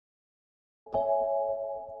In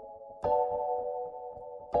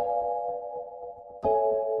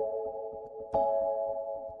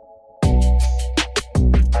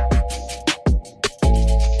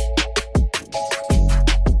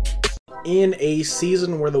a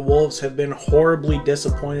season where the Wolves have been horribly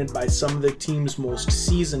disappointed by some of the team's most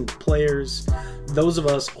seasoned players, those of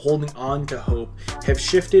us holding on to hope have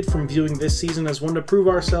shifted from viewing this season as one to prove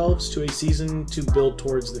ourselves to a season to build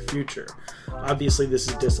towards the future. Obviously, this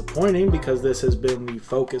is disappointing because this has been the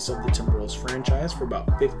focus of the Timberwolves franchise for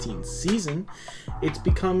about 15 seasons. It's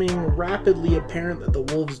becoming rapidly apparent that the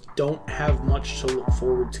Wolves don't have much to look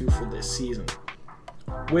forward to for this season.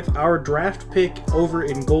 With our draft pick over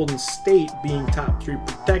in Golden State being top 3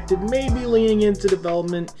 protected, maybe leaning into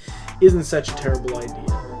development isn't such a terrible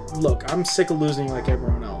idea. Look, I'm sick of losing like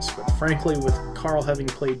everyone else, but frankly, with Carl having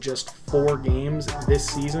played just 4 games this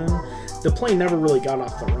season, the plane never really got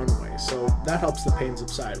off the runway, so that helps the pain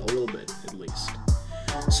subside a little bit, at least.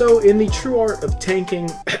 So, in the true art of tanking,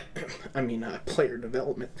 player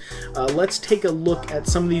development, let's take a look at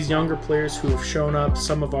some of these younger players who have shown up,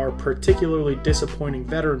 some of our particularly disappointing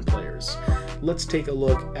veteran players. Let's take a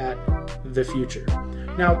look at the future.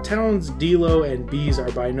 Now, Towns, D'Lo, and Bees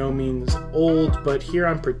are by no means old, but here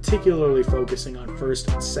I'm particularly focusing on first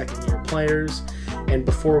and second year players. And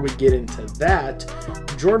before we get into that,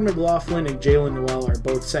 Jordan McLaughlin and Jalen Noel are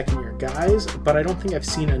both second year guys, but I don't think I've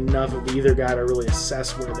seen enough of either guy to really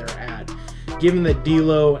assess where they're at. Given that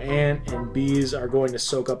D'Lo, Ant, and Bees are going to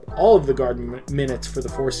soak up all of the guard minutes for the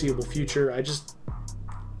foreseeable future, I just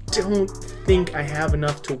don't think I have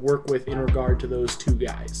enough to work with in regard to those two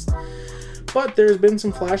guys. But there's been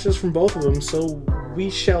some flashes from both of them, so we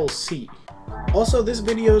shall see. Also, this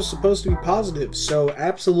video is supposed to be positive, so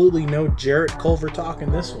absolutely no Jarrett Culver talk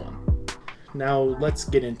in this one. Now, let's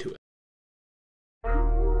get into it.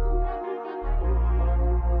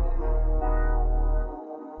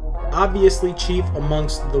 Obviously, chief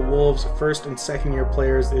amongst the Wolves' first and second year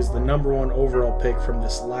players is the #1 overall pick from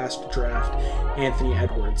this last draft, Anthony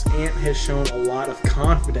Edwards. Ant has shown a lot of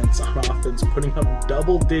confidence on offense, putting up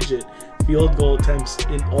double-digit field goal attempts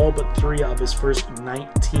in all but 3 of his first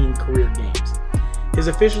 19 career games. His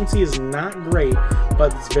efficiency is not great,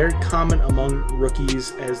 but it's very common among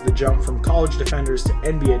rookies as the jump from college defenders to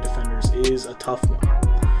NBA defenders is a tough one.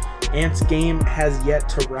 Ant's game has yet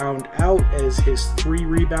to round out, as his 3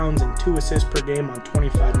 rebounds and 2 assists per game on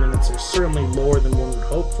 25 minutes are certainly lower than one would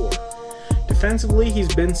hope for. Defensively,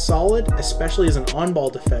 he's been solid, especially as an on-ball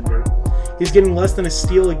defender. He's getting less than a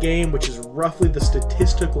steal a game, which is roughly the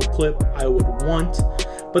statistical clip I would want,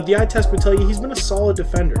 but the eye test would tell you he's been a solid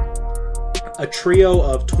defender. A trio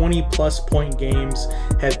of 20-plus point games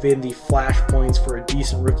have been the flashpoints for a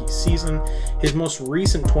decent rookie season. His most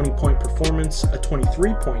recent 20-point performance, a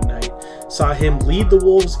 23-point night, saw him lead the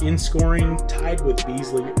Wolves in scoring, tied with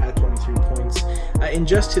Beasley at 23 points, in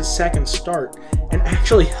just his second start, and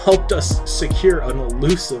actually helped us secure an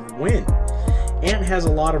elusive win. Ant has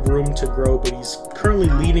a lot of room to grow, but he's currently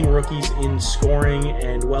leading rookies in scoring,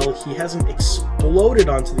 and well, he hasn't exploded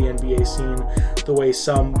onto the NBA scene the way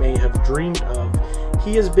some may have dreamed of.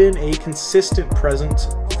 He has been a consistent presence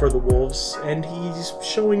for the Wolves, and he's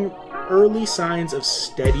showing early signs of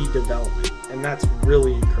steady development, and that's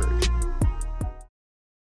really encouraging.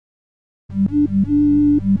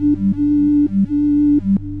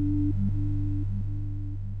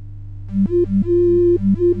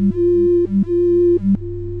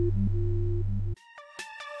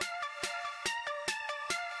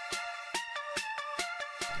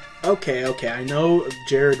 Okay, I know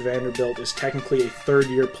Jared Vanderbilt is technically a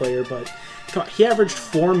third-year player, but come on, he averaged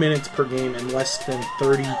 4 minutes per game in less than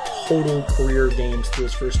 30 total career games through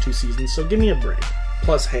his first 2 seasons, so give me a break.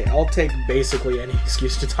 Plus, hey, I'll take basically any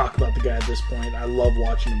excuse to talk about the guy at this point. I love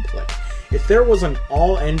watching him play. If there was an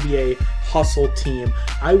all-NBA hustle team,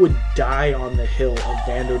 I would die on the hill of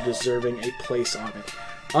Vando deserving a place on it.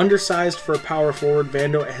 Undersized for a power forward,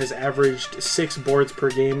 Vando has averaged 6 boards per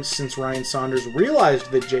game since Ryan Saunders realized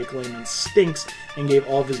that Jake Layman stinks and gave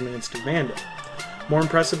all of his minutes to Vando. More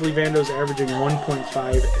impressively, Vando's averaging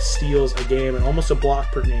 1.5 steals a game and almost a block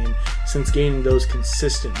per game since gaining those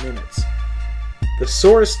consistent minutes. The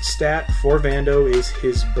sorest stat for Vando is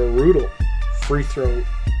his brutal free throw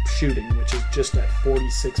shooting, which is just at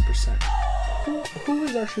 46%. Who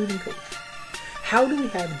is our shooting coach? How do we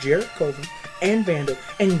have Jarrett Culver and Vando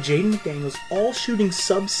and Jaden McDaniels all shooting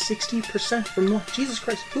sub 60% from the... Jesus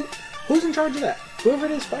Christ, who's in charge of that? Whoever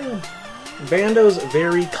it is, fire him. Vando's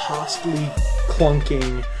very costly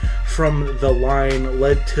clunking from the line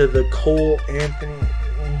led to the Cole Anthony...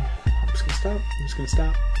 I'm just gonna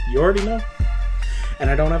stop. You already know. And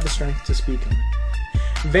I don't have the strength to speak on it.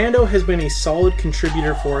 Vando has been a solid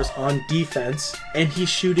contributor for us on defense, and he's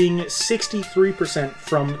shooting 63%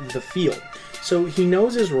 from the field. So he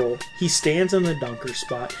knows his role, he stands in the dunker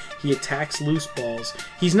spot, he attacks loose balls.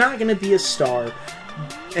 He's not going to be a star,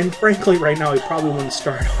 and frankly right now he probably wouldn't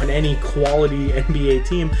start on any quality NBA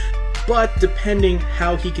team, but depending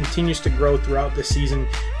how he continues to grow throughout the season,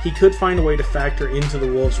 he could find a way to factor into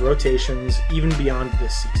the Wolves' rotations even beyond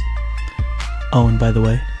this season. Oh, and by the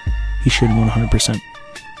way, he's shooting 100%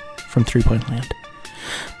 from three-point land.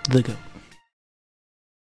 The GOAT.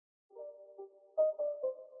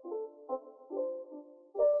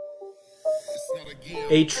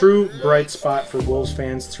 A true bright spot for Wolves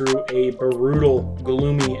fans through a brutal,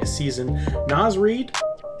 gloomy season. Naz Reid,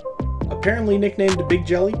 apparently nicknamed Big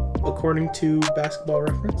Jelly, according to Basketball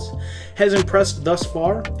Reference, has impressed thus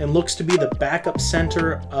far and looks to be the backup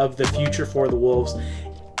center of the future for the Wolves.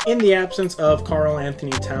 In the absence of Karl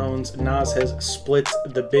Anthony Towns, Naz has split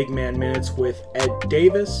the big man minutes with Ed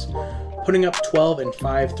Davis, putting up 12 and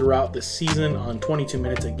 5 throughout the season on 22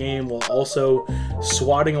 minutes a game, while also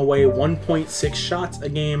swatting away 1.6 shots a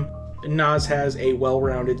game. Naz has a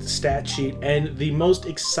well-rounded stat sheet, and the most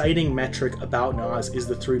exciting metric about Naz is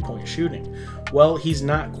the three-point shooting. Well, he's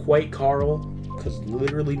not quite Karl, because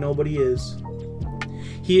literally nobody is.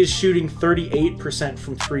 He is shooting 38%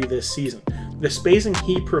 from three this season. The spacing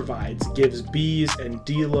he provides gives Bees and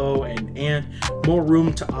D'Lo and Ant more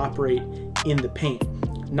room to operate in the paint.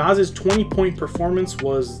 Naz's 20-point performance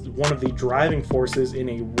was one of the driving forces in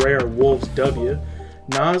a rare Wolves W.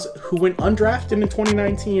 Naz, who went undrafted in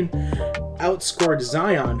 2019, outscored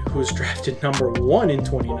Zion, who was drafted number 1 in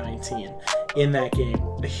 2019 in that game.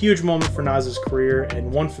 A huge moment for Naz's career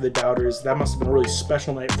and one for the doubters. That must have been a really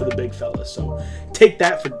special night for the big fella, so take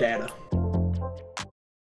that for data.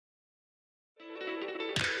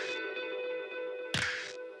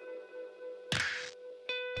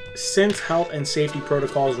 Since health and safety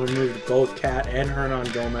protocols removed both Cat and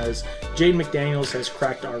Hernan Gomez, Jaden McDaniels has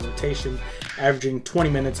cracked our rotation, averaging 20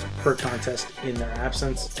 minutes per contest in their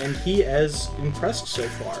absence, and he has impressed so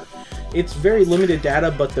far. It's very limited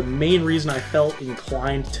data, but the main reason I felt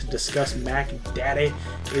inclined to discuss Mac Daddy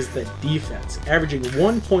is the defense. Averaging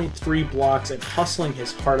 1.3 blocks and hustling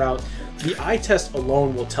his heart out, the eye test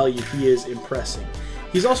alone will tell you he is impressing.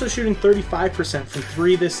 He's also shooting 35% from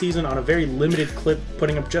three this season on a very limited clip,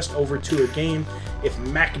 putting up just over 2 a game. If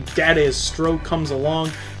Mac Daddy's stroke comes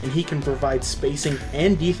along and he can provide spacing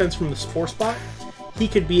and defense from the 4 spot, he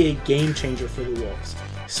could be a game changer for the Wolves.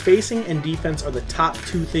 Spacing and defense are the top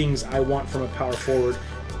 2 things I want from a power forward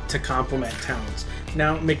to complement Towns.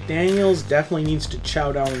 Now, McDaniels definitely needs to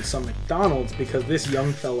chow down on some McDonald's because this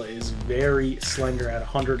young fella is very slender at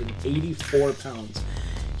 184 pounds.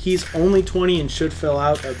 He's only 20 and should fill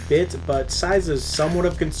out a bit, but size is somewhat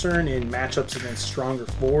of concern in matchups against stronger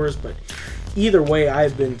 4s, but either way,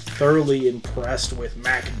 I've been thoroughly impressed with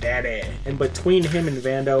Mac Daddy. And between him and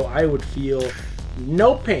Vando, I would feel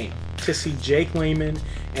no pain to see Jake Layman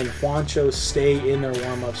and Juancho stay in their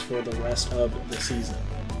warm-ups for the rest of the season.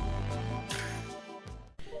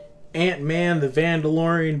 Ant-Man, the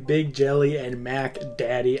Vandalorian, Big Jelly, and Mac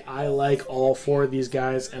Daddy. I like all 4 of these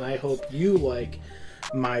guys, and I hope you like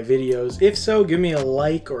my videos. If so, give me a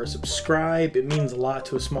like or a subscribe. It means a lot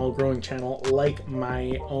to a small growing channel like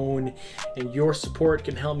my own, and your support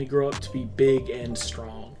can help me grow up to be big and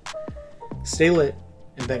strong. Stay lit,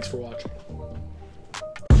 and thanks for watching.